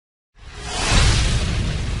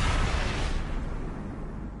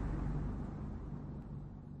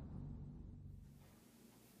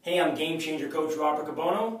Hey, I'm Game Changer Coach Rob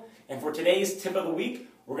Riccobono, and for today's tip of the week,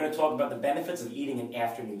 we're going to talk about the benefits of eating an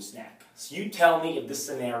afternoon snack. So you tell me if this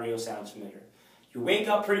scenario sounds familiar. You wake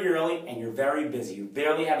up pretty early and you're very busy. You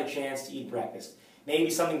barely have a chance to eat breakfast. Maybe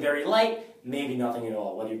something very light, maybe nothing at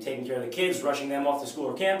all. Whether you're taking care of the kids, rushing them off to school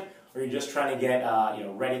or camp, or you're just trying to get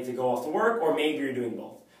ready to go off to work, or maybe you're doing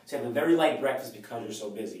both. So you have a very light breakfast because you're so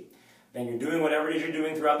busy. Then you're doing whatever it is you're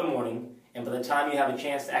doing throughout the morning, and by the time you have a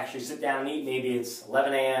chance to actually sit down and eat, maybe it's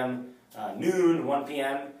 11 a.m., noon, 1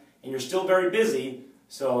 p.m., and you're still very busy,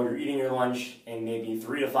 so you're eating your lunch in maybe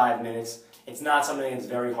 3 to 5 minutes. It's not something that's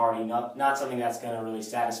very hearty, not something that's going to really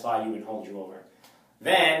satisfy you and hold you over.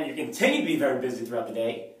 Then you continue to be very busy throughout the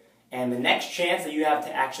day, and the next chance that you have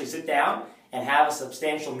to actually sit down and have a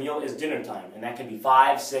substantial meal is dinner time, and that can be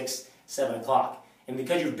 5, 6, 7 o'clock. And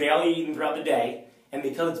because you've barely eaten throughout the day, and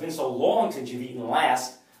because it's been so long since you've eaten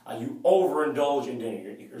last, you overindulge in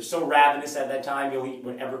dinner. You're so ravenous at that time, you'll eat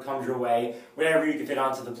whatever comes your way, whatever you can fit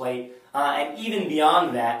onto the plate. And even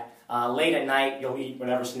beyond that, late at night, you'll eat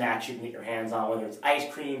whatever snacks you can get your hands on, whether it's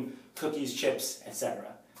ice cream, cookies, chips,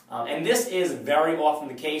 etc. And this is very often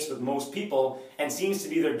the case with most people and seems to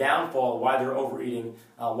be their downfall, why they're overeating,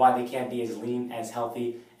 why they can't be as lean, as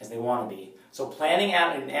healthy as they want to be. So planning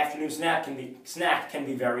out an afternoon snack can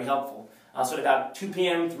be very helpful. So at about 2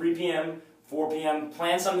 p.m., 3 p.m., 4 p.m.,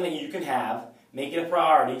 plan something that you can have, make it a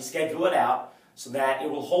priority, schedule it out so that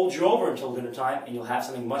it will hold you over until dinner time and you'll have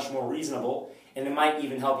something much more reasonable, and it might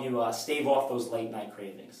even help you stave off those late night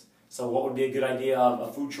cravings. So what would be a good idea of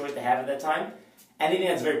a food choice to have at that time? Anything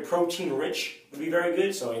that's very protein rich would be very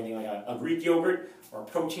good, so anything like a Greek yogurt or a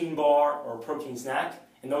protein bar or a protein snack,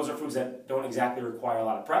 and those are foods that don't exactly require a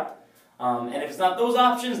lot of prep. And if it's not those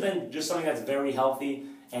options, then just something that's very healthy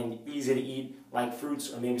and easy to eat, like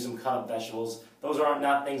fruits or maybe some cut-up vegetables. Those are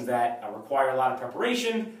not things that require a lot of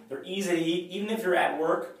preparation. They're easy to eat. Even if you're at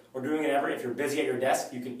work or doing whatever, if you're busy at your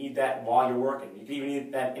desk, you can eat that while you're working. You can even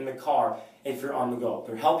eat that in the car if you're on the go.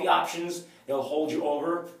 They're healthy options. They'll hold you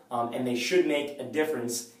over, and they should make a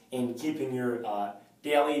difference in keeping your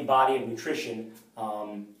daily body of nutrition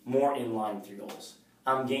more in line with your goals.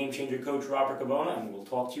 I'm Game Changer Coach Rob Riccobono, and we'll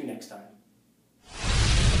talk to you next time.